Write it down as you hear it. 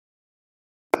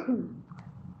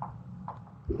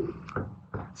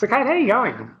So, Kate, how are you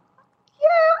going?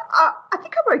 Yeah, I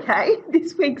think I'm okay.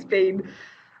 This week's been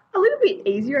a little bit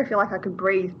easier. I feel like I can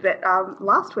breathe, but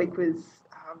last week was,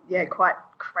 quite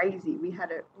crazy. We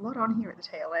had a lot on here at the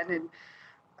TLN, and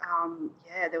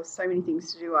there was so many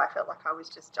things to do. I felt like I was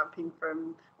just jumping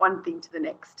from one thing to the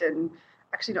next and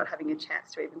actually not having a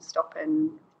chance to even stop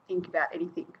and think about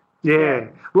anything. Yeah.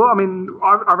 Well, I mean,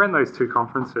 I ran those two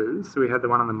conferences. So we had the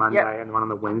one on the Monday and the one on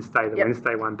the Wednesday. The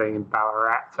Wednesday one being in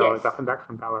Ballarat. So I was up and back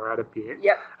from Ballarat a bit.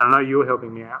 Yep. And I know you were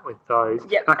helping me out with those.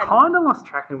 Yep. And I kind of lost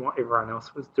track in what everyone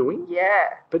else was doing. Yeah.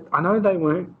 But I know they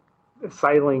weren't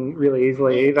sailing really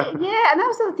easily either. Yeah, and that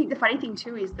was the funny thing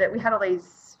too is that we had all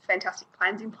these fantastic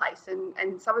plans in place,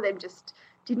 and some of them just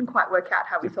didn't quite work out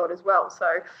how we thought as well. So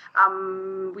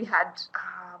we had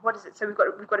So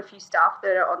we've got a few staff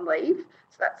that are on leave,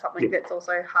 so that's something that's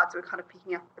also hard. So we're kind of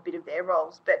picking up a bit of their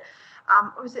roles. But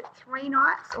was it 3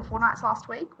 nights or 4 nights last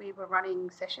week? We were running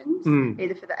sessions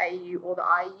either for the AU or the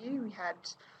IU. We had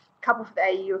a couple for the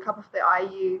AU, a couple for the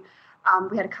IU.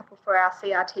 We had a couple for our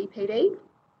CRT-PD.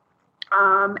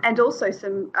 And also a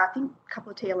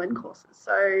couple of TLN courses.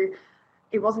 So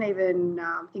it wasn't even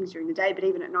things during the day, but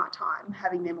even at night time,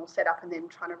 having them all set up and then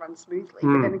trying to run smoothly.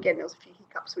 But then again, there was a few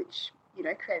hiccups, which,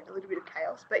 created a little bit of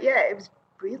chaos. But yeah, it was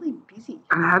really busy.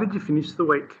 And how did you finish the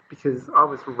week? Because I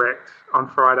was wrecked on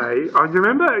Friday. I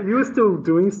remember you were still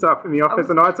doing stuff in the office,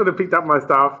 and I sort of picked up my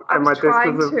stuff, and my desk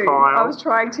was a pile. I was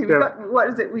trying to.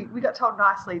 We got told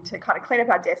nicely to kind of clean up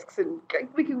our desks, and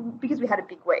because we had a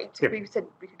big week, we said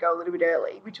we could go a little bit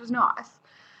early, which was nice.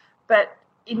 But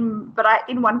one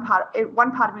part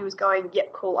of me was going,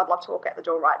 yep, cool, I'd love to walk out the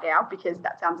door right now because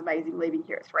that sounds amazing, leaving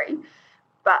here at 3.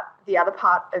 But the other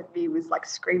part of me was like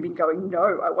screaming, going,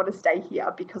 no, I want to stay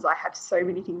here because I have so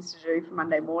many things to do for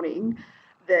Monday morning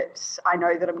that I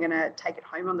know that I'm going to take it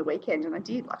home on the weekend. And I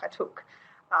did. Like I took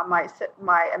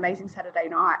my amazing Saturday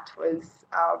night was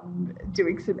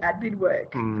doing some admin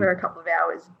work for a couple of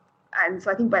hours. And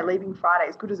so I think by leaving Friday,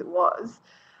 as good as it was,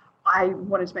 I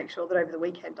wanted to make sure that over the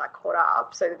weekend I caught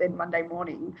up so that then Monday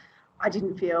morning I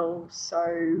didn't feel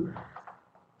so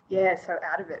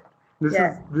out of it. This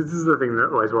is the thing that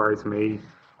always worries me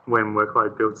when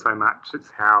workload builds so much.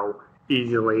 It's how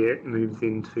easily it moves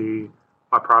into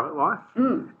my private life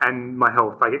and my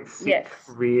health. I get sick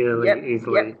really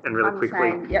easily and really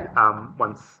quickly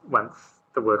once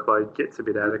the workload gets a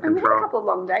bit out of control. And we had a couple of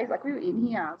long days. Like we were in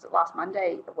here, was it last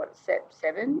Monday,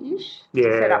 7-ish to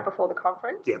set up before the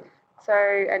conference. Yeah. So,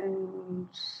 and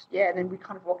then we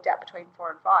kind of walked out between 4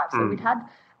 and 5. So we'd had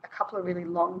a couple of really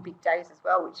long, big days as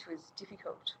well, which was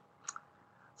difficult.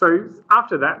 So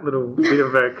after that little bit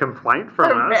of a complaint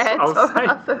from us,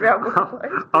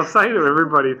 I'll say to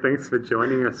everybody, thanks for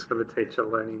joining us for the Teacher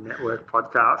Learning Network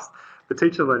podcast. The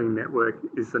Teacher Learning Network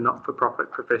is the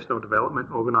not-for-profit professional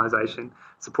development organisation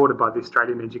supported by the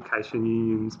Australian Education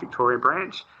Union's Victoria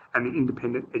branch and the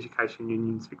Independent Education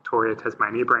Union's Victoria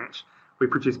Tasmania branch. We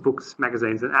produce books,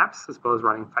 magazines and apps, as well as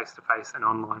running face-to-face and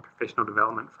online professional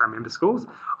development for our member schools.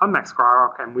 I'm Max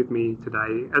Gryrock, and with me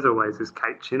today, as always, is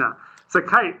Kate Chinner. So,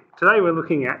 Kate, today we're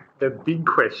looking at the big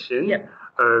question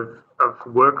of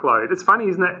workload. It's funny,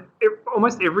 isn't it?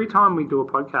 Almost every time we do a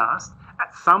podcast,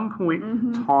 at some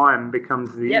point, time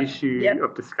becomes the issue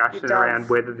of discussion around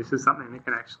whether this is something that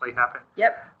can actually happen.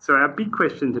 Yep. So our big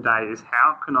question today is,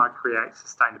 how can I create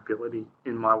sustainability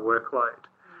in my workload?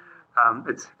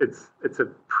 It's a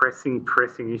pressing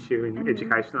issue in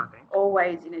education, I think.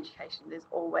 Always in education, there's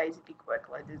always a big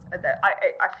workload.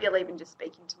 I feel even just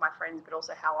speaking to my friends, but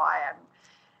also how I am,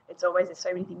 it's always there's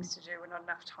so many things to do and not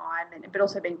enough time, but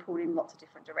also being pulled in lots of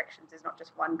different directions. There's not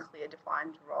just one clear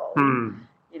defined role.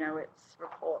 It's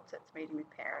reports, it's meeting with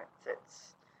parents,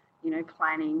 it's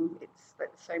planning, it's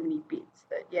so many bits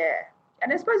that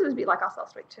And I suppose it was a bit like us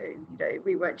last week too.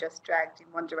 We weren't just dragged in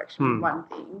one direction with one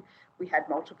thing. We had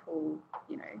multiple,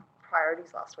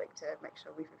 priorities last week to make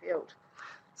sure we fulfilled.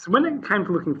 So when it came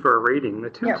to looking for a reading, the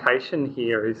temptation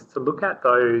here is to look at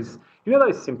those,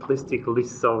 those simplistic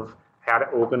lists of how to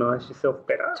organise yourself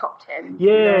better. Top 10.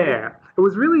 Yeah. It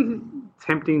was really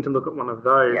tempting to look at one of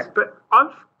those. Yep. But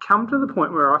I've come to the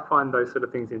point where I find those sort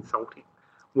of things insulting,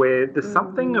 where there's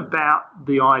something about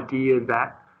the idea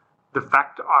that the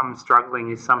fact I'm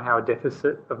struggling is somehow a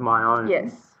deficit of my own.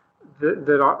 Yes.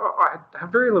 That I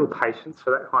have very little patience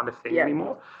for that kind of thing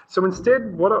anymore. So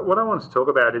instead, what I want to talk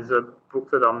about is a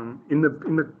book that I'm in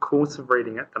the course of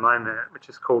reading at the moment, which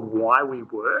is called Why We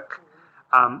Work.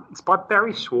 It's by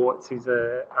Barry Schwartz. He's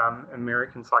an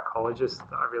American psychologist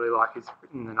that I really like. He's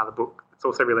written another book. It's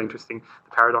also really interesting,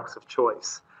 The Paradox of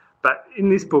Choice. But in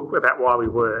this book about why we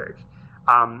work,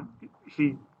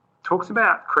 he talks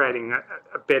about creating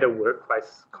a better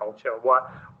workplace culture.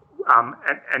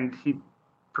 And he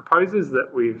proposes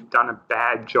that we've done a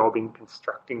bad job in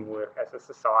constructing work as a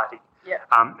society. Yeah.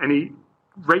 And he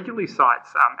regularly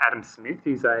cites Adam Smith.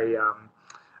 He's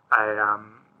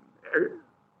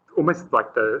almost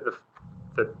like the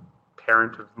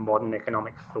parent of modern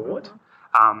economic thought,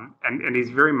 and he's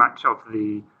very much of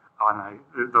the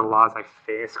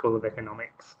laissez-faire school of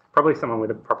economics. Probably someone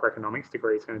with a proper economics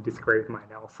degree is going to disagree with my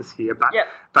analysis here, but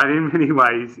in many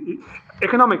ways,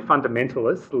 economic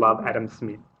fundamentalists love Adam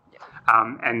Smith.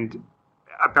 And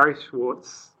Barry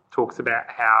Schwartz talks about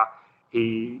how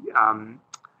he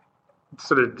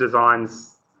sort of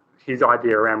designs his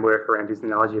idea around work around his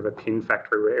analogy of a pin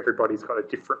factory where everybody's got a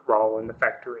different role in the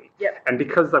factory. And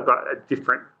because they've got a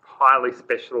different, highly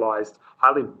specialised,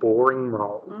 highly boring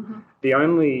role, the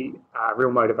only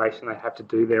real motivation they have to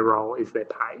do their role is their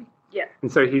pay.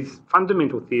 And so his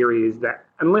fundamental theory is that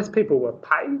unless people were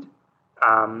paid,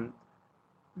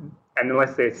 and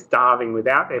unless they're starving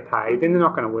without their pay, then they're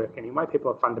not going to work anyway.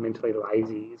 People are fundamentally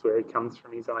lazy is where he comes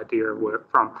from, his idea of work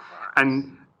from.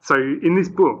 And so in this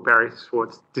book, Barry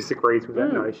Schwartz disagrees with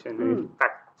that notion and in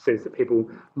fact says that people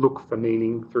look for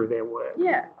meaning through their work.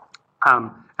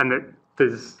 And that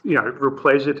there's, real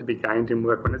pleasure to be gained in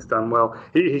work when it's done well.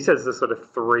 He says there's sort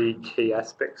of three key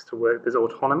aspects to work. There's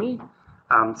autonomy,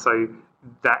 so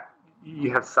that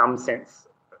you have some sense,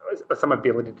 some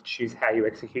ability to choose how you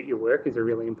execute your work is a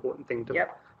really important thing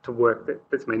to work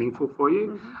that's meaningful for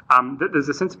you. That there's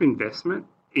a sense of investment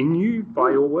in you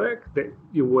by your work, that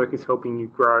your work is helping you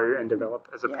grow and develop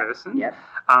as a person.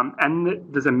 And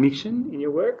that there's a mission in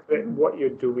your work, that what you're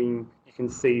doing, you can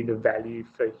see the value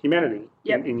for humanity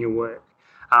in your work.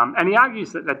 And he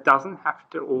argues that doesn't have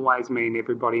to always mean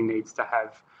everybody needs to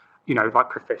have, like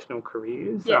professional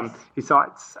careers. He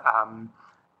cites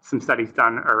some studies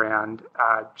done around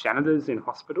janitors in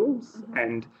hospitals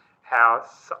and how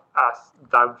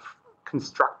they've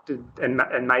constructed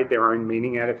and made their own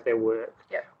meaning out of their work,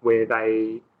 where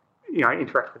they,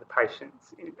 interact with the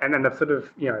patients, and then they've sort of,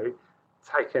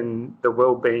 taken the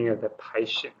well-being of the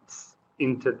patients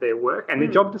into their work, and the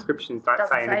job descriptions don't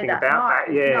say anything about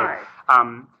that.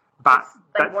 But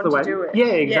that's the way. Do it.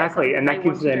 Exactly, and that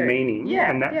gives them meaning.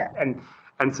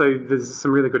 And so there's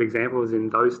some really good examples in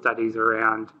those studies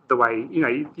around the way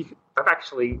they've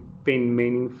actually been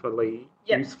meaningfully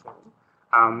useful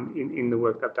in the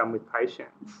work they've done with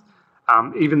patients,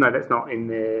 even though that's not in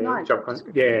their job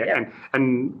description.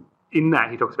 And in that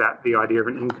he talks about the idea of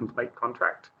an incomplete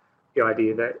contract, the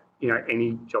idea that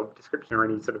any job description or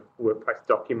any sort of workplace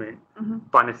document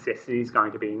by necessity is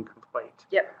going to be incomplete.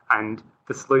 And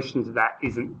the solution to that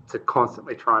isn't to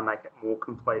constantly try and make it more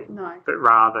complete, but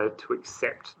rather to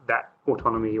accept that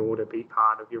autonomy ought to be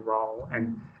part of your role,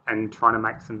 and trying to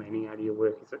make some meaning out of your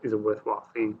work is a worthwhile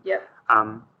thing.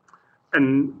 I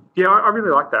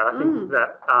really like that. I think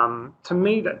that, to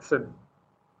me, that's a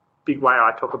big way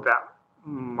I talk about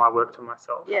my work to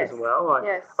myself as well.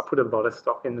 I put a lot of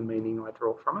stock in the meaning I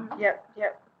draw from it.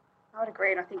 I would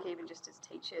agree, and I think even just as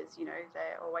teachers,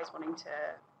 they're always wanting to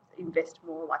invest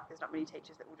more. Like, there's not many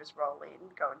teachers that will just roll in,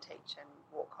 go and teach and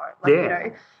walk home.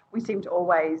 Like, we seem to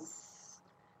always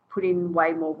put in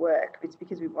way more work. It's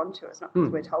because we want to. It's not because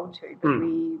we're told to, but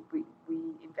we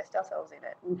invest ourselves in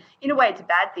it. And in a way, it's a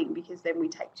bad thing because then we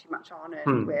take too much on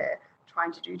and we're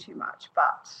trying to do too much.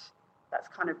 But that's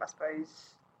kind of, I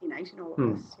suppose, innate in all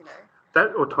of us,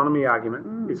 That autonomy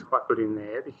argument is quite good in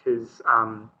there because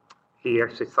he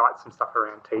actually cites some stuff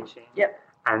around teaching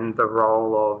and the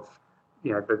role of,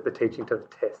 the teaching to the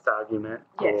test argument,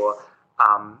 or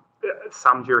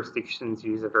some jurisdictions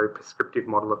use a very prescriptive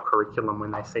model of curriculum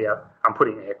when they see I'm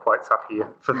putting air quotes up here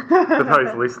for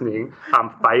those listening,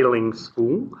 failing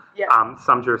school.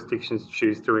 Some jurisdictions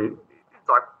choose to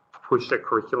push a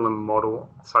curriculum model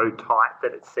so tight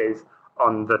that it says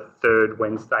on the third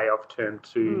Wednesday of term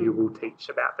 2 you will teach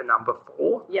about the number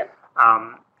 4.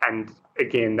 And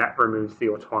again, that removes the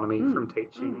autonomy from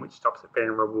teaching, which stops it being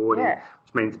rewarding,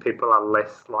 which means people are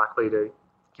less likely to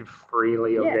give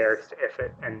freely of their extra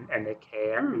effort and their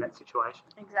care in that situation.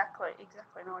 Exactly.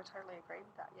 No, I totally agree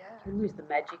with that, And there's the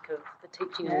magic of the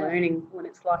teaching and learning when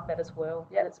it's like that as well.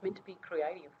 And it's meant to be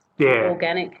creative,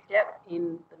 organic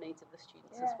in the needs of the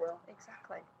students as well.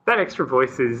 Exactly. That extra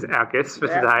voice is our guest for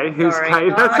today, who's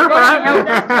Kate. That's all right.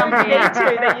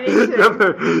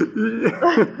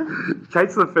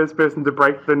 Kate's the first person to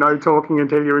break the no talking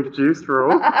until you're introduced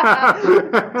rule.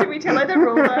 Did we tell her the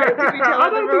rule, though? I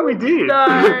don't think we did. No,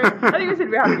 I think we said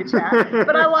we were having a chat.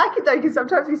 But I like it, though, because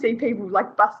sometimes we see people,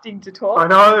 busting to talk. I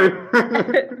know.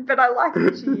 But I like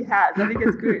that she has. I think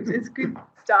it's good. It's good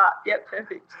start. Yep,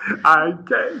 perfect.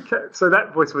 So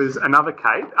that voice was another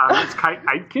Kate. It's Kate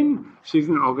Aitken. She's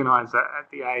an organiser at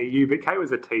the AEU, but Kate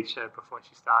was a teacher before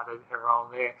she started her role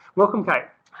there. Welcome, Kate.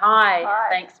 Hi.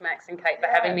 Thanks, Max and Kate, for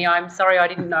having me. I'm sorry I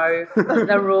didn't know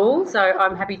the rules, so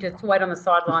I'm happy to wait on the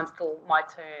sidelines till my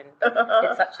turn.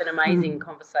 It's such an amazing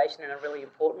conversation and a really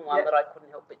important one that I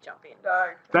couldn't help but jump in. No,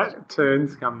 that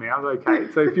turn's come now, though,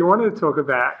 Kate. So if you wanted to talk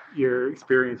about your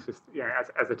experience just,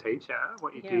 as a teacher,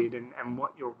 what you did and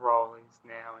what your role is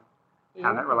now and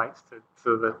how that relates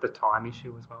to the time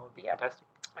issue as well would be fantastic.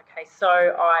 Okay, so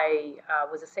I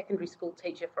was a secondary school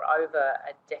teacher for over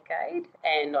a decade,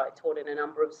 and I taught in a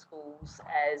number of schools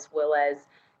as well as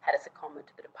had a secondment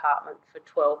to the department for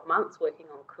 12 months working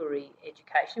on Koori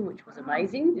Education, which was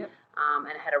amazing,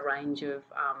 and had a range of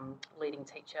leading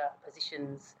teacher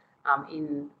positions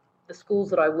in the schools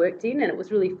that I worked in. And it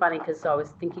was really funny because I was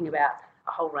thinking about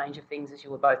a whole range of things as you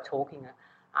were both talking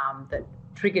that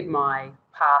triggered my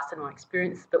past and my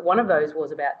experience. But one of those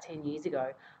was about 10 years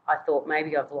ago. I thought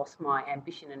maybe I've lost my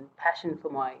ambition and passion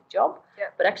for my job.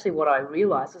 But actually what I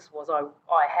realised was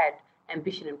I had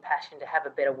ambition and passion to have a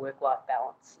better work-life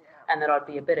balance and that I'd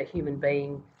be a better human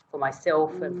being for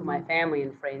myself and for my family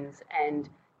and friends and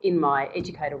in my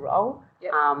educator role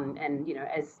and,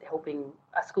 as helping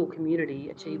a school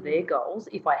community achieve their goals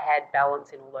if I had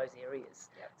balance in all those areas.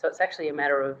 So it's actually a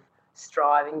matter of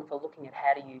striving for looking at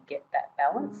how do you get that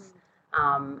balance.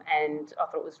 And I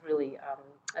thought it was really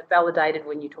validated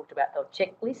when you talked about the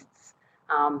checklists,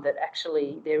 that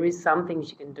actually there is some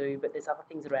things you can do, but there's other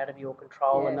things that are out of your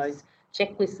control. And those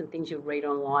checklists and things you read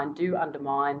online do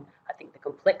undermine, I think, the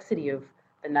complexity of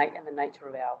the nature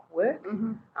of our work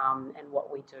and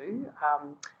what we do.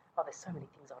 There's so many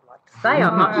things I'd like to say.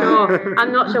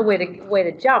 I'm not sure where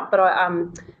to jump.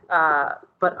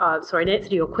 But sorry, in answer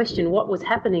to your question, what was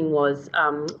happening was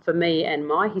for me and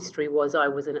my history was I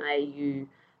was an AEU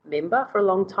member for a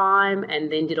long time,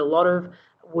 and then did a lot of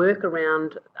work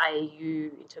around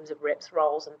AEU in terms of reps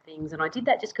roles and things. And I did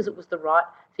that just because it was the right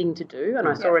thing to do, and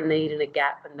I saw a need and a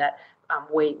gap, and that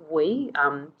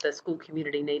the school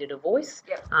community needed a voice,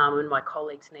 and my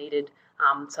colleagues needed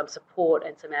some support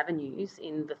and some avenues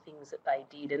in the things that they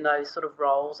did, and those sort of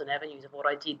roles and avenues of what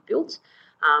I did built.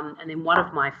 And then one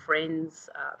of my friends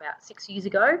about 6 years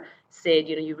ago said,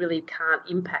 you really can't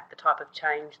impact the type of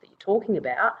change that you're talking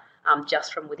about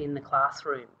just from within the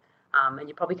classroom. And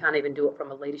you probably can't even do it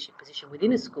from a leadership position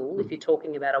within a school if you're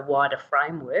talking about a wider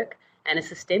framework and a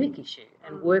systemic issue.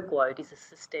 And workload is a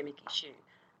systemic issue.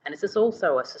 And it's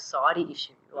also a society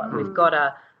issue. Like we've got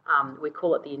we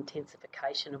call it the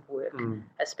intensification of work,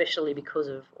 especially because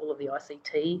of all of the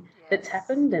ICT that's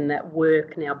happened, and that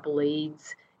work now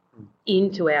bleeds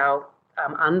into our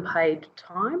unpaid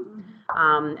time,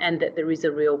 and that there is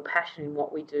a real passion in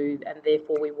what we do, and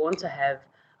therefore we want to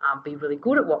be really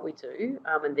good at what we do,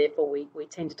 and therefore we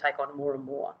tend to take on more and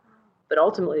more. But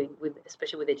ultimately,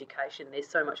 especially with education, there's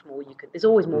so much more there's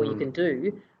always more you can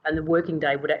do, and the working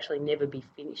day would actually never be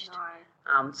finished.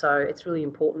 So it's really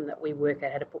important that we work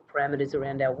out how to put parameters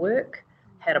around our work,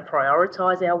 how to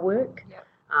prioritise our work,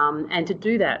 and to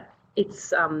do that,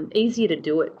 it's easier to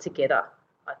do it together.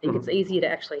 I think it's easier to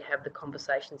actually have the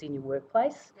conversations in your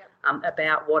workplace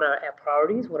about what are our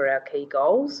priorities, what are our key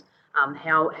goals,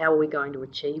 how are we going to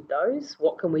achieve those,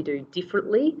 what can we do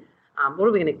differently, what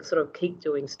are we going to sort of keep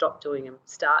doing, stop doing and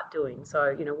start doing.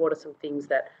 So, what are some things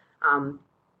that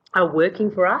are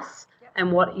working for us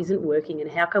and what isn't working,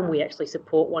 and how can we actually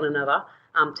support one another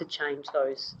to change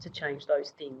those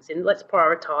things. And let's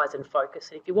prioritise and focus.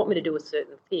 And if you want me to do a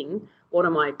certain thing, what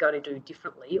am I going to do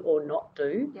differently or not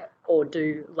do or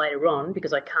do later on,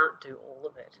 because I can't do all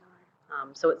of it.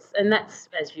 So that's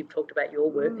as you've talked about your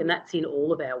work, and that's in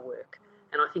all of our work.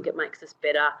 And I think it makes us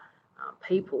better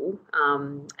people,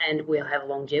 and we'll have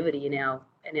longevity in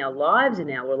our lives,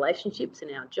 in our relationships,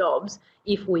 in our jobs,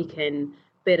 if we can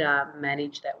better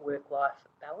manage that work-life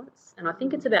balance. And I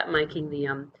think it's about making the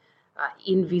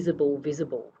invisible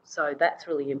visible. So that's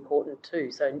really important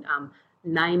too. So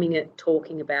naming it,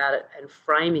 talking about it and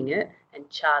framing it and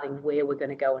charting where we're going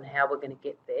to go and how we're going to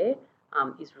get there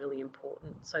is really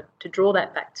important. So to draw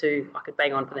that back to, I could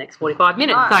bang on for the next 45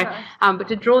 minutes. But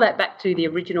to draw that back to the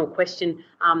original question,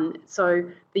 so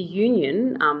the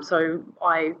union, so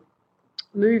I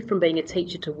moved from being a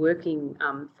teacher to working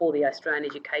for the Australian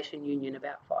Education Union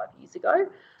about 5 years ago.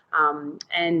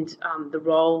 And the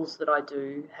roles that I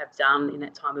have done in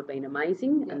that time have been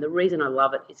amazing. And the reason I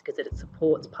love it is because it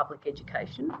supports public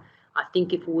education. I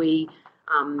think if we,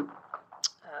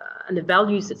 and the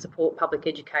values that support public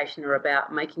education are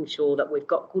about making sure that we've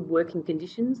got good working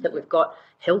conditions, that we've got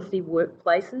healthy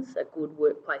workplaces, a good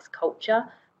workplace culture,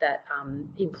 that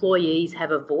employees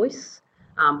have a voice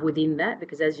within that,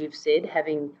 because as you've said,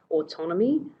 having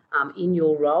autonomy in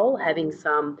your role, having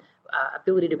some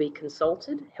ability to be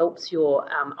consulted helps your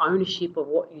ownership of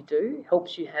what you do,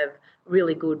 helps you have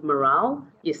really good morale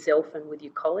yourself and with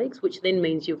your colleagues, which then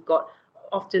means you've got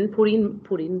often put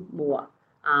in more,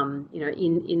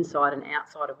 inside and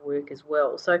outside of work as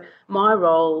well. So my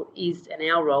role is, and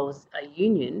our role as a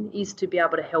union, is to be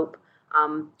able to help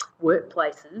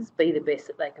workplaces be the best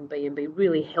that they can be and be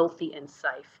really healthy and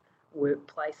safe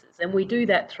workplaces. And we do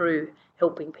that through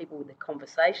helping people with the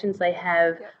conversations they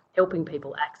have, helping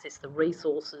people access the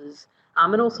resources,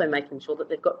 and also making sure that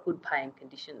they've got good paying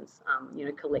conditions,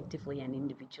 collectively and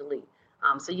individually.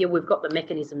 We've got the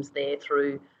mechanisms there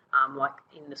through, like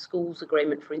in the schools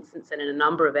agreement, for instance, and in a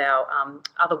number of our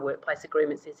other workplace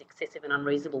agreements, there's excessive and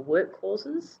unreasonable work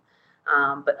clauses.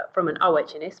 But from an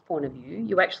OH&S point of view,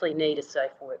 you actually need a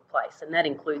safe workplace, and that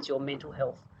includes your mental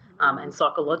health and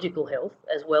psychological health,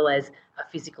 as well as a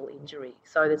physical injury.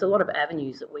 So there's a lot of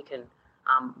avenues that we can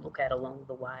look at along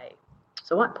the way.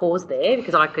 So I might pause there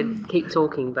because I could keep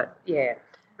talking, but yeah.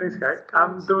 Thanks, Kate.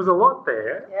 There was a lot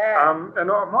there,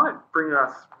 and I might bring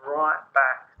us right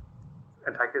back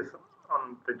and take us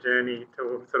on the journey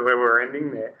to sort of where we're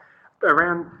ending there,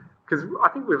 because I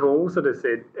think we've all sort of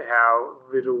said how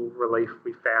little relief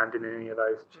we found in any of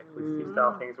those checklisty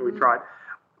style things that we tried.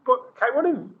 But Kate, what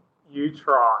have you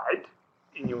tried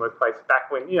in your workplace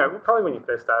back when, probably when you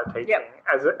first started teaching,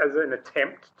 as an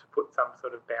attempt to put some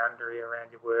sort of boundary around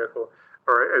your work, or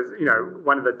as,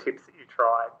 one of the tips that you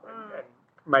tried and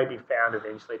maybe found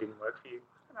eventually didn't work for you?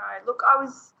 No, look, I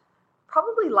was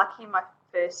probably lucky in my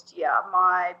first year.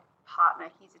 My partner,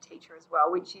 he's a teacher as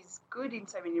well, which is good in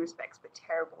so many respects, but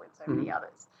terrible in so many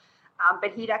others.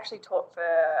 But he'd actually taught for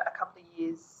a couple of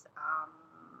years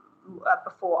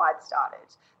before I'd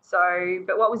started. So,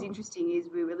 but what was interesting is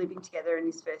we were living together in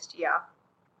this first year,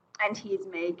 and here's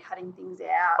me cutting things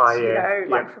out,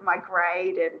 from my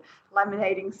grade and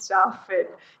laminating stuff and,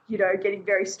 getting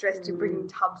very stressed and bringing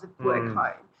tubs of work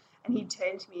home. And he'd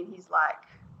turn to me and he's like,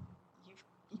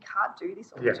 you can't do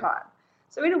this all the time.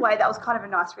 So in a way, that was kind of a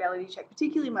nice reality check,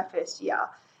 particularly in my first year.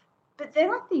 But then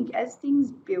I think as things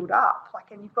build up,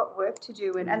 and you've got work to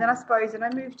do, and then I suppose, and I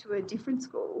moved to a different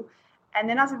school, and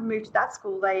then as I moved to that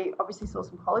school, they obviously saw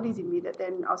some qualities in me that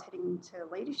then I was heading into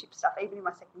leadership stuff, even in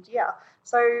my second year.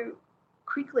 So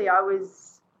quickly I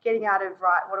was getting out of,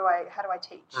 how do I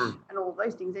teach, and all of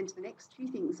those things into the next few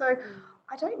things. So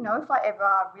I don't know if I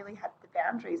ever really had the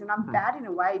boundaries, and I'm bad in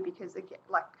a way because,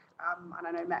 I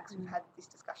don't know, Max, we've had this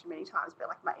discussion many times, but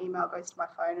my email goes to my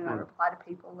phone and I reply to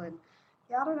people, and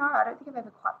I don't know, I don't think I've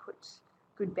ever quite put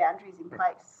good boundaries in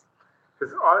place.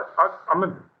 Because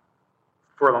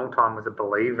for a long time was a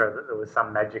believer that there was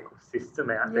some magical system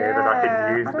out there that I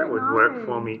could use that would work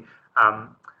for me.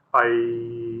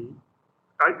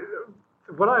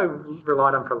 What I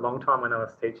relied on for a long time when I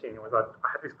was teaching was I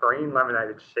had this green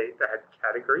laminated sheet that had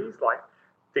categories, like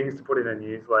things to put in a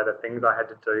newsletter, things I had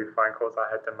to do, phone calls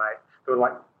I had to make. There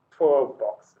were 12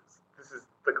 boxes. This is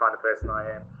the kind of person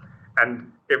I am.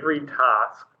 And every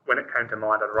task, when it came to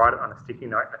mind, I'd write it on a sticky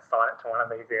note and assign it to one of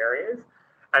these areas.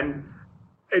 And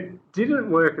it didn't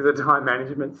work as a time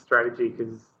management strategy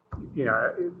because,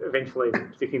 eventually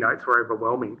sticky notes were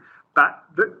overwhelming. But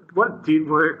what did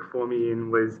work for me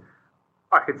was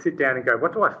I could sit down and go,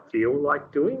 what do I feel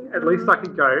like doing? At least I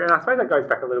could go, and I suppose that goes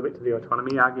back a little bit to the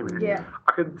autonomy argument. Yeah.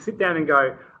 I could sit down and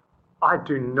go, I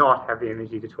do not have the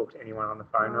energy to talk to anyone on the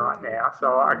phone right now,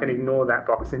 so I can ignore that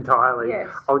box entirely. Yes.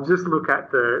 I'll just look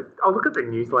at the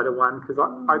newsletter one because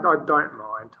I don't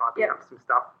mind typing up some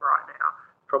stuff right now.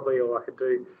 Probably all I could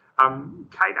do.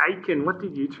 Kate Aiken, what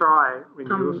did you try when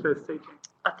you were first teaching?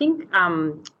 I think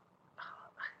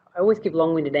I always give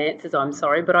long-winded answers, I'm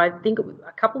sorry, but I think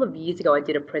a couple of years ago I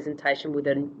did a presentation with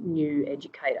a new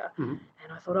educator, and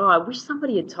I thought, I wish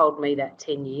somebody had told me that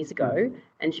 10 years ago,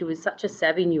 and she was such a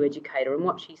savvy new educator, and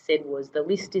what she said was the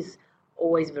list is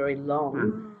always very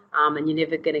long, and you're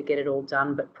never going to get it all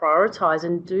done, but prioritise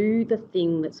and do the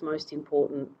thing that's most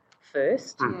important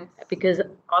first, because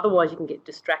otherwise you can get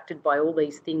distracted by all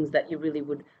these things that you really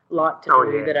would like to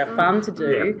do that are fun to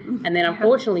do, and then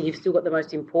unfortunately you've still got the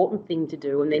most important thing to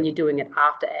do, and then you're doing it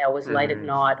after hours, late at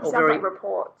night, or very like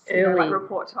reports, early.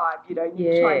 Report time. You try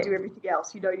and do everything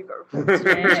else. You've got reports to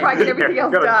do. You try and get everything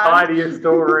else done. You've got to tidy your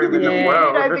storeroom in the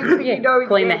world.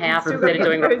 Clean the house instead of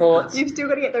doing reports. You've still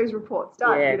got to get those reports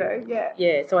done.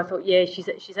 So I thought,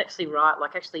 she's actually right.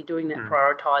 Actually doing that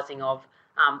prioritising of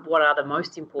what are the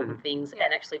most important things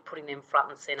and actually putting them front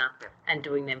and centre and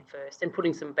doing them first, and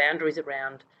putting some boundaries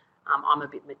around I'm a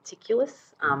bit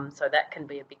meticulous, so that can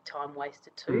be a big time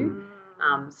waster too.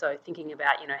 So thinking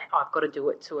about, I've got to do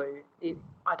it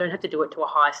I don't have to do it to a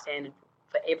high standard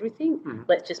for everything.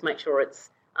 Let's just make sure it's,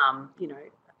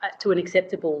 to an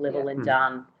acceptable level and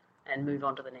done, and move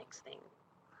on to the next thing.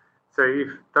 So if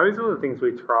those were the things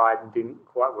we tried and didn't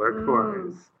quite work for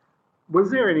us,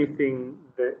 was there anything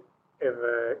that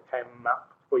ever came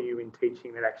up for you in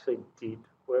teaching that actually did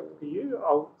work for you?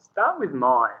 I'll start with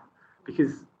mine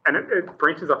because, and it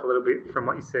branches off a little bit from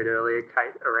what you said earlier,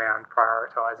 Kate, around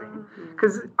prioritising,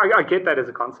 because I get that as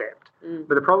a concept,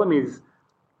 but the problem is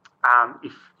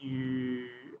if you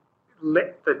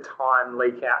let the time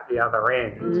leak out the other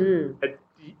end,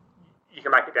 you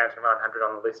can make it down to 900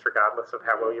 on the list regardless of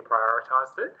how well you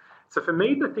prioritised it. So for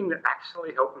me, the thing that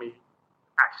actually helped me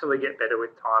actually get better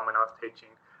with time when I was teaching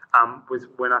was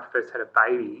when I first had a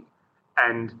baby,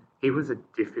 and he was a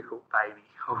difficult baby.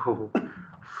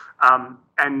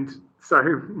 And so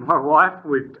my wife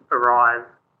would arrive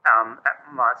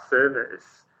at my service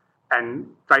and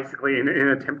basically in an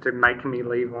attempt to make me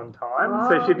leave on time.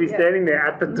 So she'd be standing there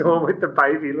at the door with the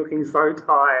baby looking so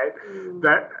tired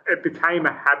that it became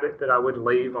a habit that I would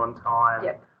leave on time,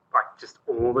 like just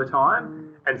all the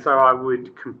time. And so I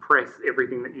would compress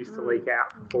everything that used to leak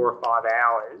out for 4 or 5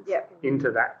 hours into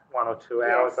that 1 or 2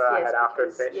 hours that I had after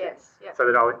a session, so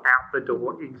that I was out the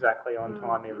door exactly on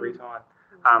time every time.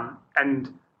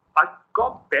 And I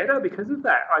got better because of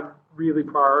that. I really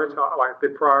prioritised, like the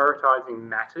prioritising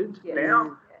mattered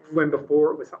now, when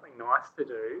before it was something nice to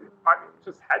do. I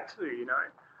just had to,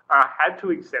 I had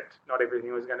to accept not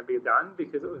everything was going to be done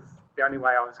because it was the only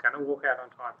way I was going to walk out on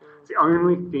time. It's the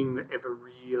only thing that ever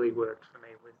really worked for me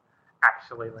was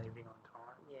actually leaving on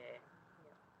time.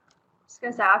 I was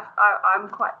going to say, I'm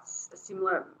quite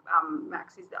similar,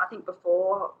 Max, is that I think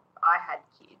before I had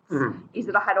kids, is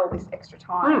that I had all this extra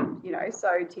time,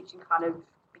 so teaching kind of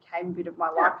became a bit of my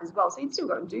life as well. So you'd still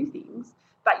go and do things,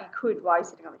 but you could, while you're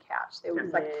sitting on the couch, there was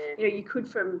you could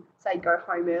from, say, go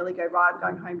home early, go, right, I'm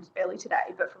going home early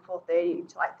today, but from 4:30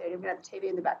 to 8:30, I'm going to have the TV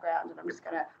in the background and I'm just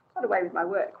going to plod away with my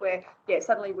work, where,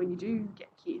 suddenly when you do get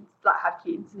kids, have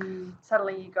kids,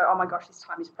 suddenly you go, oh my gosh, this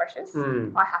time is precious.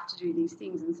 I have to do these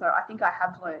things. And so I think I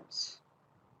have learnt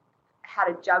how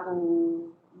to juggle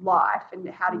life and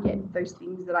how to get those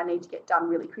things that I need to get done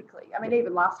really quickly. I mean,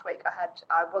 even last week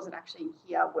I wasn't actually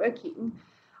here working.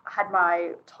 I had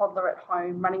my toddler at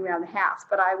home running around the house,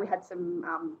 but we had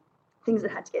some things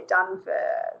that had to get done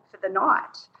for the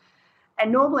night.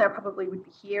 And normally I probably would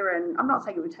be here, and I'm not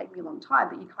saying it would take me a long time,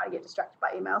 but you kind of get distracted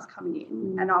by emails coming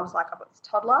in. And I was like, I've got this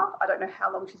toddler. I don't know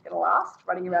how long she's going to last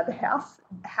running around the house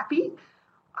happy.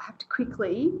 I have to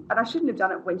quickly, and I shouldn't have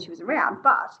done it when she was around,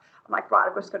 but I'm like, right,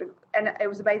 I've just got to, and it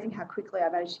was amazing how quickly I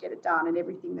managed to get it done and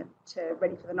everything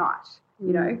ready for the night,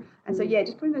 And so,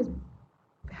 just putting those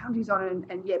boundaries on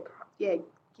and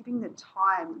giving the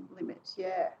time limit,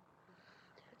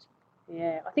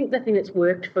 Yeah, I think the thing that's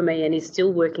worked for me and is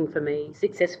still working for me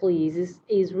successfully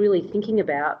is really thinking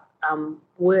about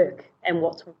work and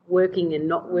what's working and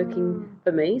not working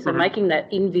for me. So making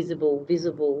that invisible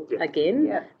visible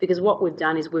again, because what we've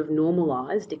done is we've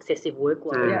normalised excessive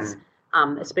workloads,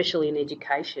 especially in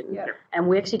education. And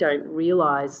we actually don't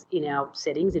realise in our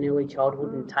settings in early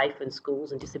childhood and TAFE and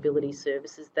schools and disability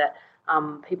services that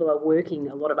people are working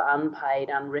a lot of unpaid,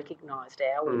 unrecognised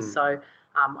hours. So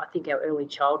I think our early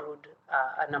childhood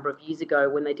a number of years ago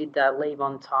when they did the Leave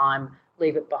on Time,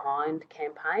 Leave It Behind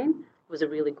campaign was a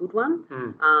really good one.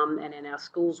 And in our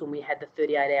schools when we had the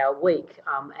 38-hour week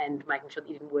and making sure that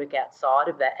you didn't work outside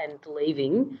of that and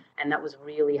leaving, and that was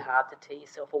really hard to tear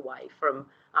yourself away from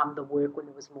the work when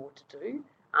there was more to do.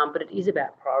 But it is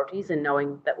about priorities and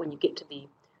knowing that when you get to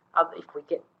if we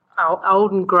get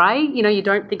old and grey, you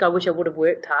don't think I wish I would have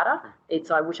worked harder.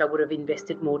 It's I wish I would have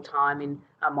invested more time in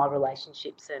my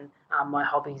relationships and my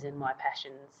hobbies and my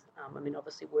passions. I mean,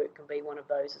 obviously work can be one of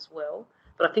those as well.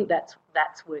 But I think that's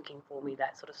working for me,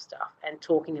 that sort of stuff, and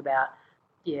talking about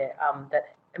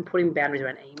that and putting boundaries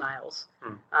around emails,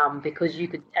 because you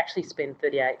could actually spend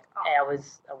 38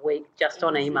 hours a week just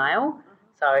on email.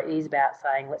 So it is about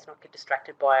saying let's not get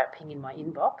distracted by a ping in my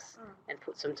inbox and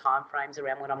put some time frames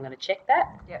around when I'm going to check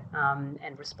that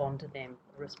and respond to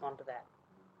that.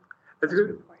 That's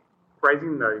good.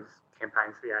 Raising those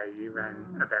campaigns the AU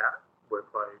ran about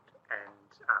workload and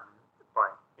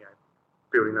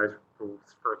building those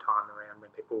rules for a time around when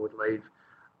people would leave,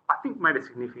 I think made a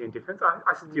significant difference.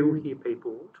 I still hear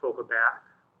people talk about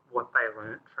what they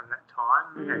learnt from that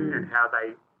time and how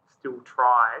they still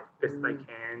try best they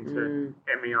can to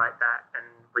emulate that and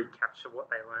recapture what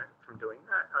they learnt from doing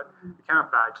that.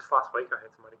 Just last week I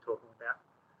heard somebody talking about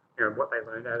what they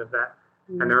learned out of that.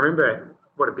 And I remember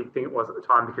what a big thing it was at the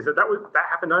time, because that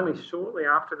happened only shortly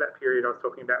after that period I was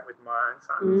talking about with my own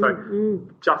son.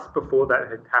 So just before that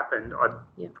had happened,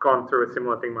 I'd gone through a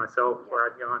similar thing myself,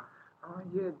 where I'd gone, oh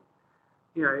yeah,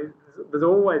 you know, there's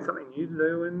always something new to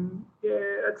do, and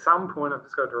at some point I've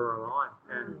just got to draw a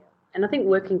line. And I think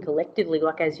working collectively,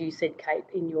 like as you said, Kate,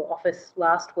 in your office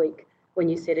last week when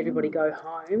you said everybody go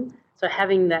home. So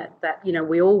having that you know,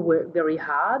 we all work very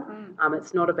hard.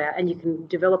 It's not about, and you can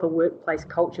develop a workplace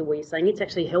culture where you're saying it's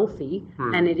actually healthy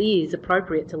and it is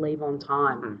appropriate to leave on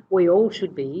time. We all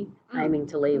should be aiming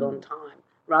to leave on time,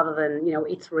 rather than, you know,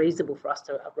 it's reasonable for us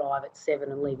to arrive at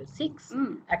 7 and leave at 6.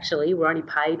 Actually, we're only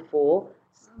paid for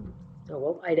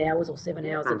 8 hours or 7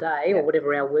 hours a day or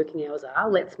whatever our working hours are.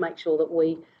 Let's make sure that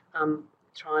we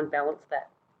try and balance that.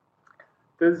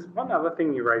 There's one other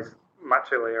thing you raised much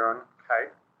earlier on, Kate,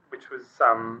 which was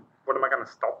what am I going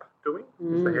to stop doing,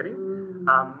 is the heading.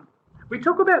 We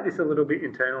talk about this a little bit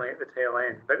internally at the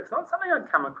TLN, but it's not something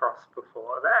I'd come across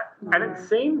before that. And it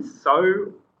seems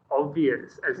so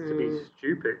obvious as to be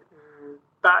stupid,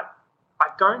 but I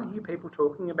don't hear people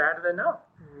talking about it enough,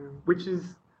 which is,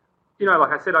 you know,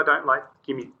 like I said, I don't like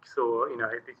gimmicks or, you know,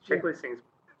 these checklist things,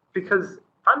 because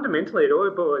fundamentally it all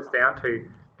boils down to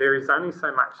there is only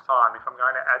so much time. If I'm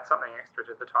going to add something extra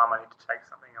to the time, I need to take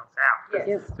something else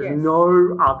out. There's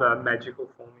no other magical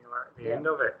formula at the end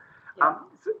of it.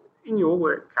 So in your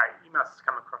work, Kate, you must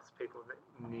come across people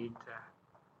that need to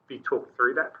be talked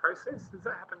through that process. Does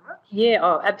that happen much?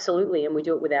 Yeah, absolutely. And we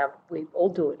do it we all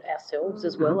do it ourselves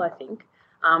as well, I think.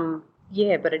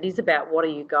 But it is about what are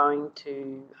you going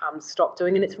to stop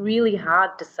doing. And it's really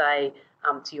hard to say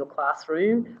to your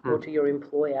classroom or to your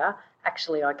employer,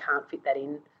 actually, I can't fit that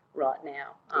in right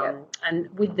now. And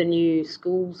with the new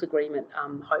schools agreement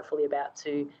hopefully about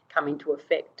to come into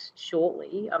effect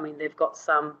shortly, I mean, they've got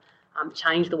some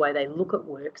change the way they look at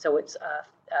work. So it's a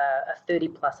 30+8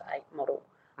 model.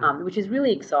 Which is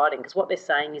really exciting, because what they're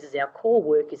saying is our core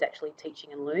work is actually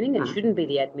teaching and learning. It shouldn't be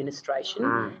the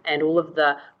administration and all of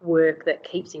the work that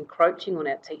keeps encroaching on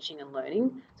our teaching and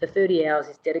learning. So 30 hours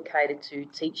is dedicated to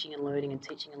teaching and learning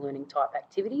type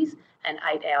activities, and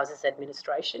 8 hours is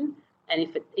administration. And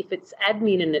if it's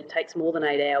admin and it takes more than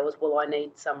 8 hours, well, I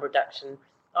need some reduction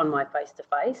on my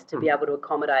face-to-face to be able to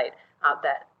accommodate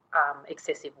that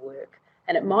excessive work.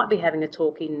 And it might be having a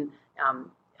talk in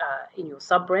your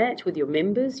sub-branch with your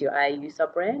members, your AU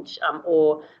sub-branch,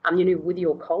 or with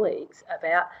your colleagues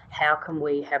about how can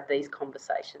we have these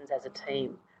conversations as a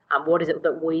team. What is it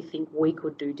that we think we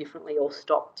could do differently or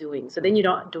stop doing? So then you're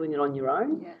not doing it on your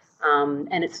own,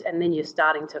 and then you're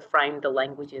starting to frame the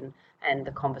language and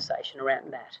the conversation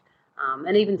around that.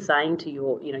 And even saying to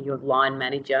your line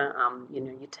manager,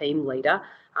 your team leader,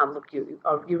 look, you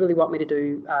really want me to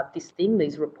do this thing,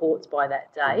 these reports by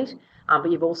that date,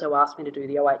 but you've also asked me to do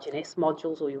the OH&S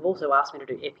modules, or you've also asked me to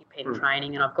do EpiPen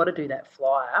training, and I've got to do that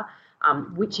flyer.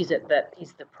 Which is it that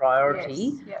is the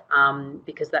priority?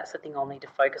 Because that's the thing I'll need to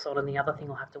focus on, and the other thing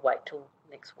I'll have to wait till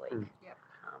next week.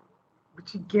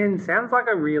 Which again sounds like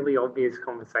a really obvious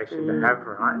conversation to have,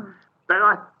 right? But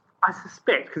I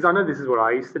suspect, because I know this is what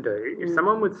I used to do, if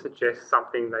someone would suggest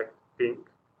something they think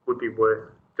would be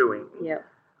worth doing,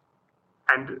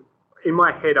 and in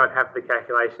my head I'd have the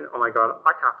calculation, oh my God,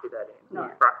 I can't fit that in. No.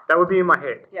 Right? That would be in my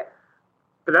head.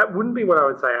 But that wouldn't be what I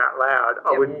would say out loud.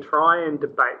 I would try and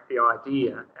debate the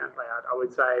idea out loud. I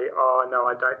would say, oh, no,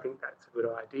 I don't think that's a good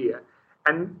idea.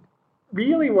 And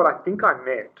really what I think I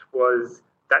meant was,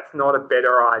 that's not a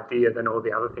better idea than all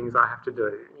the other things I have to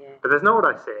do. But that's not what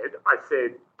I said. I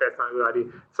said, that's not a good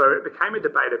idea. So it became a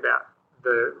debate about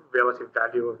the relative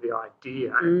value of the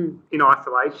idea in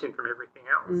isolation from everything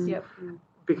else.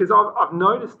 Because I've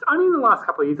noticed, only in the last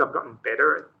couple of years, I've gotten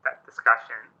better at that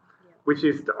discussion, which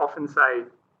is to often say,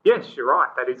 yes, you're right,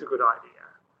 that is a good idea.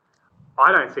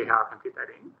 I don't see how I can fit that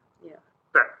in.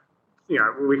 But,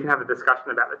 we can have a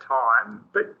discussion about the time.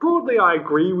 But broadly, I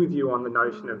agree with you on the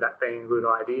notion of that being a good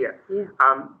idea.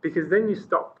 Because then you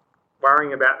stop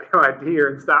worrying about the idea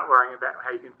and start worrying about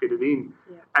how you can fit it in.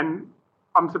 And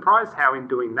I'm surprised how in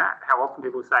doing that, how often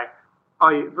people say,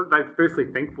 oh, they're firstly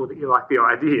thankful that you like the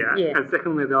idea. And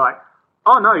secondly, they're like,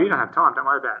 oh, no, you don't have time, don't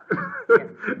worry about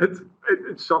it.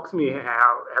 It shocks me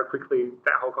how quickly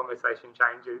that whole conversation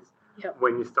changes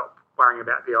when you stop worrying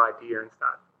about the idea and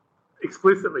start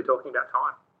explicitly talking about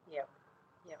time.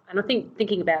 And I think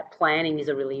thinking about planning is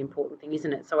a really important thing,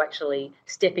 isn't it? So actually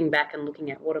stepping back and looking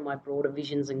at what are my broader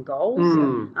visions and goals,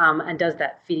 and does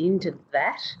that fit into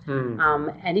that?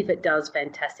 And if it does,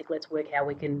 fantastic, let's work how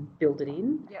we can build it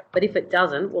in. But if it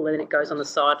doesn't, well, then it goes on the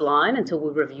sideline until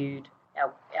we've reviewed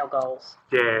our goals.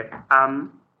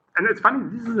 And it's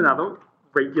funny, this is another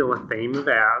regular theme of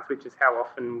ours, which is how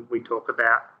often we talk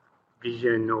about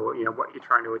vision or what you're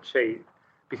trying to achieve.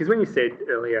 Because when you said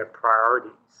earlier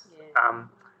priorities,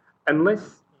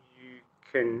 unless you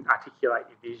can articulate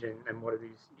your vision and what it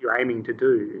is you're aiming to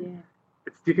do,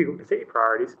 it's difficult to set your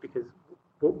priorities, because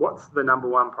what's the number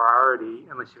one priority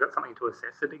unless you've got something to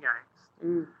assess it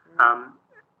against?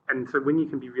 And so when you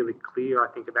can be really clear, I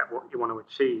think, about what you want to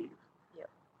achieve,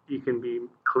 you can be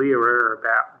clearer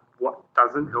about what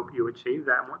doesn't help you achieve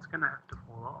that and what's going to have to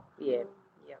fall off. Yeah.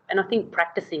 And I think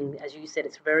practicing, as you said,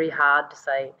 it's very hard to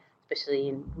say, especially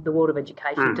in the world of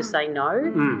education, to say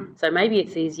no. So maybe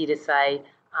it's easier to say,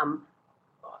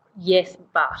 yes,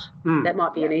 but. That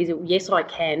might be an easy, yes, I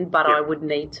can, but I would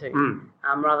need to,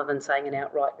 rather than saying an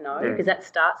outright no, because that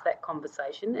starts that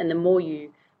conversation. And the more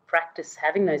you practice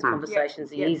having those conversations,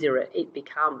 the easier it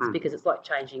becomes, because it's like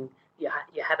changing your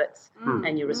habits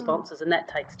and your responses, and that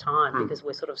takes time, because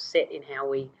we're sort of set in how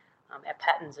we, our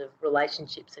patterns of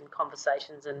relationships and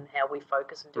conversations and how we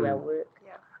focus and do our work.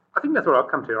 I think that's what I've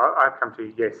come to. I've come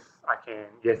to, yes, I can.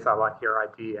 Yes, I like your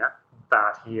idea,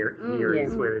 but here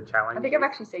is where the challenge is. I think I've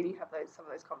actually seen you have some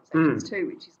of those conversations too,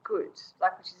 which is good.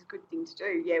 Which is a good thing to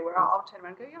do. Yeah, where I'll turn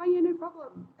around and go, no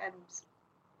problem. And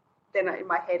then in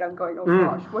my head I'm going, oh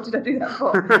gosh, what did I do that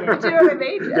for? Do you know what I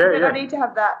mean? I need to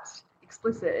have that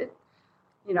explicit.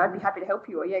 I'd be happy to help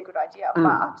you, or good idea,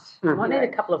 but... You might need a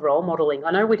couple of role modelling.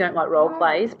 I know we don't like role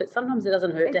plays, but sometimes it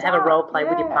doesn't hurt to have a role play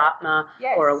with your partner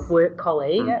or a work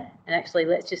colleague, and actually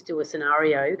let's just do a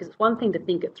scenario, because it's one thing to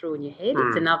think it through in your head,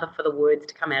 it's another for the words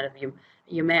to come out of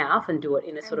your mouth and do it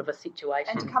in a sort of a situation.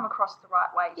 And to come across the right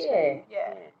way too.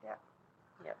 Yeah.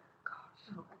 Gosh,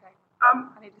 okay.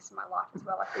 I need this in my life as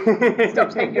well. I think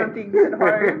stop taking on things at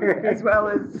home as well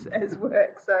as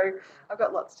work, so I've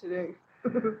got lots to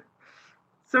do.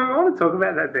 So I want to talk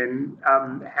about that then.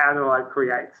 How do I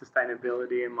create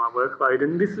sustainability in my workload?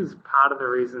 And this is part of the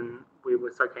reason we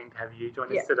were so keen to have you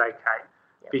join us today,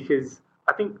 Kate, because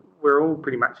I think we're all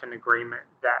pretty much in agreement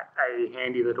that a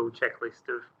handy little checklist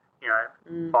of,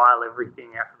 file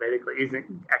everything alphabetically isn't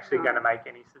actually going to make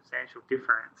any substantial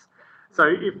difference. So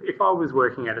if I was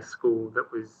working at a school that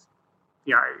was,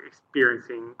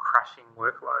 experiencing crushing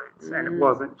workloads, and it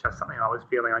wasn't just something I was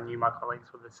feeling, I knew my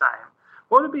colleagues were the same,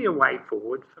 what would be a way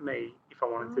forward for me if I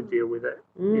wanted to deal with it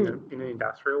in an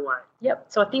industrial way? Yep.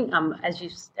 So I think as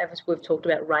we've talked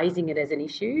about, raising it as an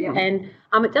issue, and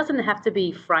it doesn't have to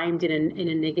be framed in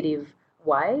a negative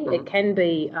way. It can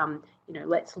be,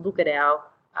 let's look at our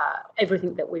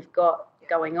everything that we've got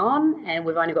going on, and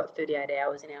we've only got 38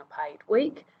 hours in our paid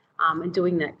week, and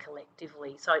doing that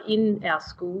collectively. So in our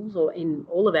schools or in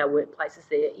all of our workplaces,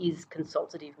 there is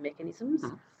consultative mechanisms.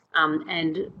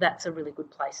 And that's a really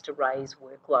good place to raise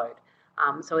workload.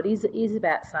 So it is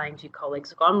about saying to your colleagues,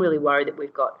 look, I'm really worried that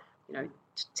we've got,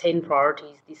 10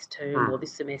 priorities this term or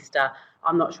this semester.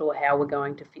 I'm not sure how we're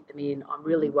going to fit them in. I'm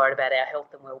really worried about our health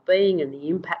and wellbeing and the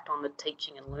impact on the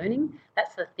teaching and learning.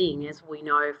 That's the thing, as we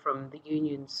know from the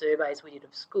union surveys we did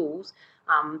of schools,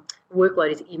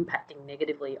 workload is impacting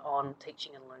negatively on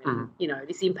teaching and learning.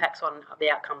 This impacts on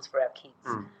the outcomes for our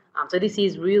kids. So this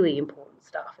is really important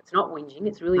stuff. It's not whinging.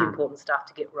 It's really important stuff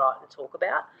to get right and talk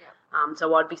about.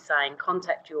 So I'd be saying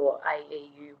contact your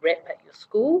AEU rep at your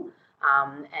school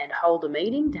and hold a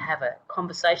meeting to have a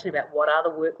conversation about what are the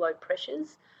workload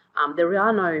pressures. There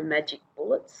are no magic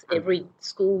bullets. Every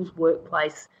school's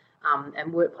workplace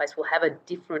will have a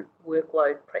different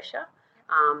workload pressure,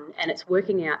 and it's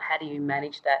working out how do you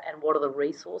manage that and what are the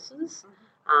resources.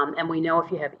 And we know if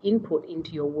you have input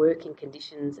into your working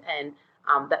conditions, and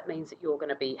that means that you're going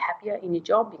to be happier in your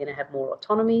job, you're going to have more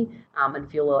autonomy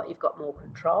and feel like you've got more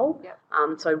control.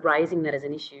 So raising that as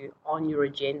an issue on your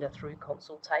agenda through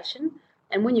consultation.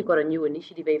 And when you've got a new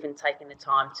initiative, even taking the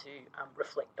time to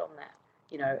reflect on that.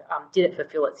 Did it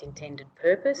fulfil its intended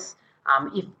purpose?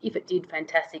 If it did,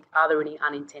 fantastic. Are there any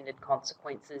unintended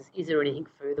consequences? Is there anything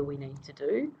further we need to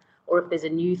do? Or if there's a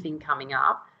new thing coming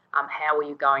up, how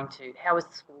is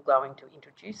the school going to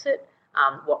introduce it?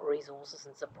 What resources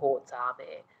and supports are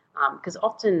there? Because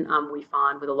often we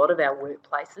find with a lot of our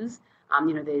workplaces,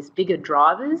 there's bigger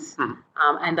drivers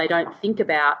and they don't think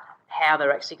about how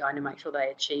they're actually going to make sure they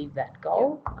achieve that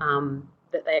goal,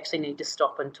 that they actually need to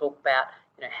stop and talk about,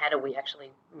 how do we actually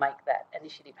make that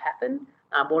initiative happen?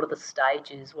 What are the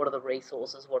stages? What are the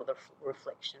resources? What are the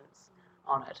reflections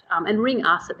on it? And ring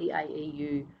us at the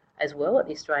AEU as well, at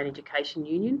the Australian Education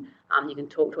Union. You can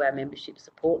talk to our membership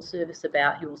support service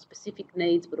about your specific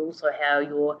needs, but also how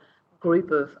your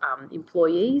group of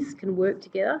employees can work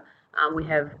together. We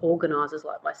have organisers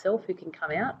like myself who can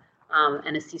come out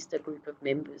and assist a group of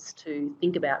members to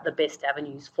think about the best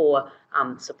avenues for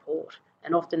support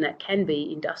And often that can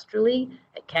be industrially,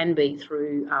 it can be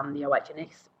through the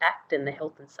OH&S Act and the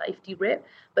health and safety rep,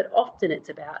 but often it's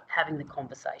about having the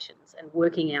conversations and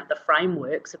working out the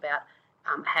frameworks about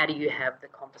how do you have the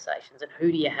conversations and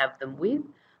who do you have them with,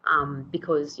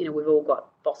 because, you know, we've all got,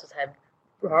 bosses have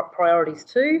priorities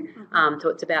too, so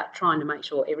it's about trying to make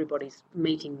sure everybody's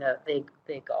meeting their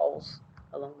goals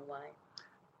along the way.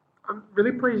 I'm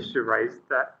really pleased you raised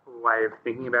that way of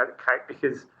thinking about it, Kate,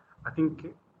 because I think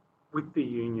with the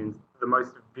unions, the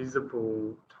most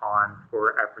visible time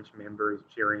for an average member is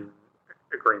during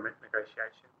agreement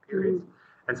negotiation periods.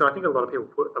 And so I think a lot of people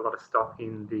put a lot of stock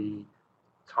in the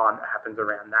time that happens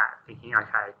around that, thinking,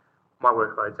 okay, my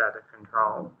workload's out of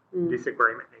control. This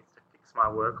agreement needs to fix my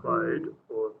workload,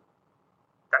 or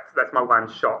that's my one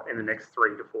shot in the next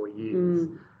 3 to 4 years.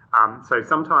 So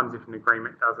sometimes if an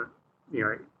agreement doesn't, you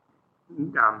know,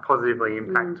 positively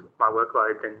impact my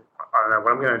workload, then I don't know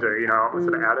what I'm going to do, you know, I'm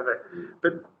sort of out of it.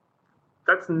 But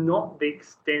that's not the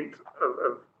extent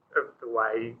of the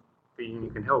way the union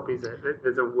can help, is it?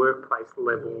 There's a workplace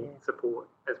level support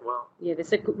as well. Yeah,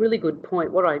 that's a really good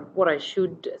point. What I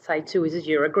should say too is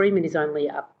your agreement is only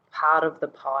a part of the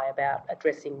pie about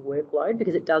addressing workload,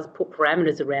 because it does put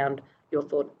parameters around your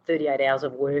 38 hours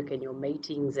of work and your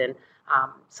meetings and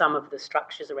some of the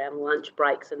structures around lunch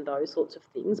breaks and those sorts of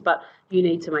things. But you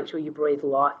need to make sure you breathe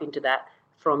life into that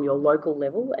from your local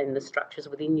level and the structures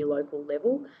within your local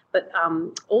level. But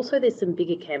also there's some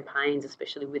bigger campaigns,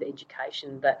 especially with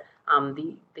education, that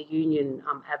the union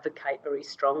advocate very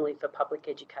strongly for public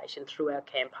education through our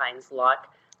campaigns like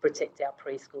Protect Our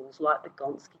Preschools, like the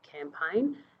Gonski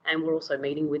campaign. And we're also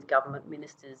meeting with government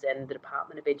ministers and the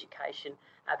Department of Education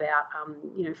about,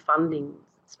 funding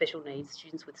special needs,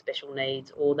 students with special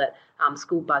needs, or that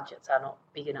school budgets are not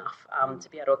big enough to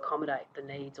be able to accommodate the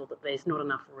needs, or that there's not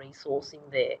enough resourcing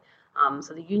there.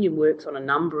 So the union works on a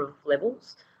number of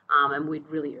levels, and we'd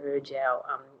really urge our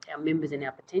members and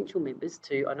our potential members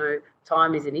to, I know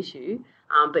time is an issue,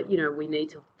 but, you know, we need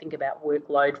to think about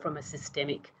workload from a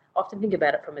systemic, often think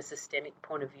about it from a systemic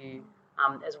point of view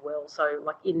as well. So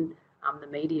like in the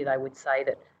media, they would say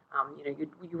that,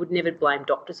 you would never blame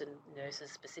doctors and nurses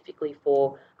specifically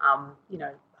for,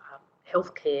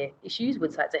 healthcare issues.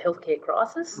 We'd say it's a healthcare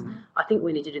crisis. I think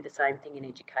we need to do the same thing in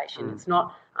education. It's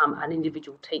not an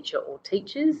individual teacher or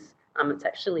teachers. It's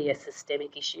actually a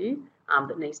systemic issue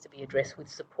that needs to be addressed with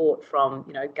support from,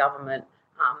 government,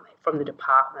 from the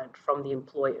department, from the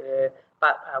employer.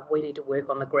 But we need to work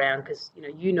on the ground because,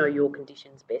 you know your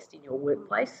conditions best in your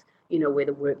workplace. You know where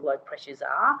the workload pressures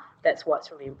are. That's why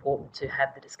it's really important to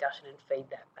have the discussion and feed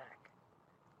that back.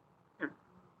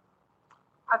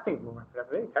 I think we'll wrap it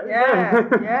up there, Kate. Yeah.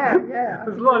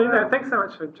 There's a lot in there. Thanks so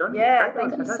much for joining us.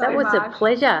 Thank you so much. That was a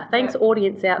pleasure. Thanks,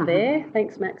 audience out there.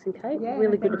 Thanks, Max and Kate.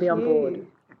 Really good to be on board.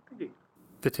 Thank you.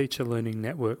 The Teacher Learning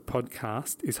Network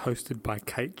podcast is hosted by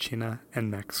Kate Chinner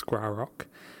and Max Squarrock.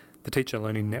 The Teacher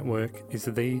Learning Network is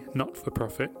the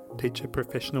not-for-profit teacher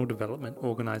professional development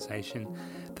organisation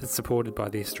that's supported by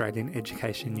the Australian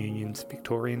Education Union's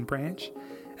Victorian branch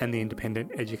and the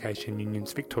Independent Education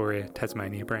Union's Victoria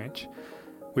Tasmania branch.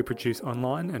 We produce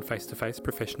online and face-to-face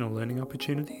professional learning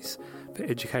opportunities for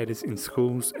educators in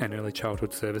schools and early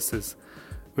childhood services.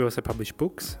 We also publish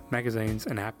books, magazines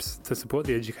and apps to support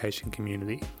the education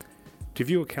community. To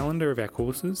view a calendar of our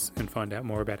courses and find out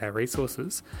more about our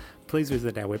resources, please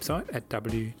visit our website at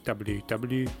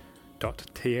www.tln.org.au.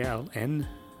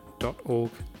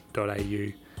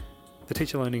 The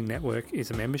Teacher Learning Network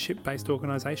is a membership-based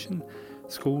organisation.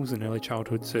 Schools and early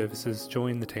childhood services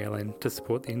join the TLN to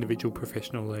support the individual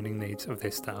professional learning needs of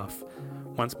their staff.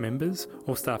 Once members,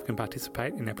 all staff can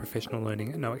participate in our professional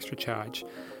learning at no extra charge.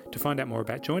 To find out more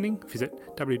about joining,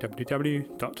 visit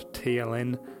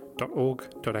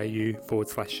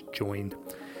www.tln.org.au/join.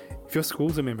 If your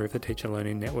school's a member of the Teacher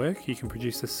Learning Network, you can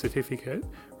produce a certificate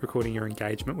recording your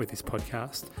engagement with this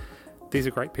podcast. These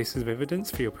are great pieces of evidence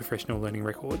for your professional learning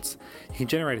records. You can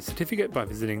generate a certificate by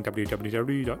visiting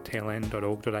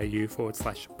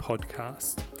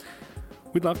www.tln.org.au/podcast.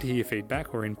 We'd love to hear your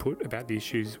feedback or input about the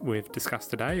issues we've discussed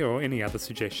today or any other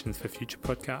suggestions for future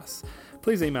podcasts.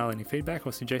 Please email any feedback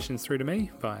or suggestions through to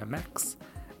me via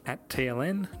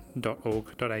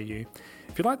max@tln.org.au.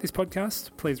 If you like this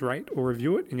podcast, please rate or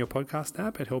review it in your podcast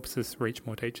app. It helps us reach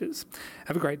more teachers.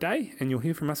 Have a great day, and you'll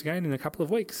hear from us again in a couple of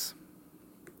weeks.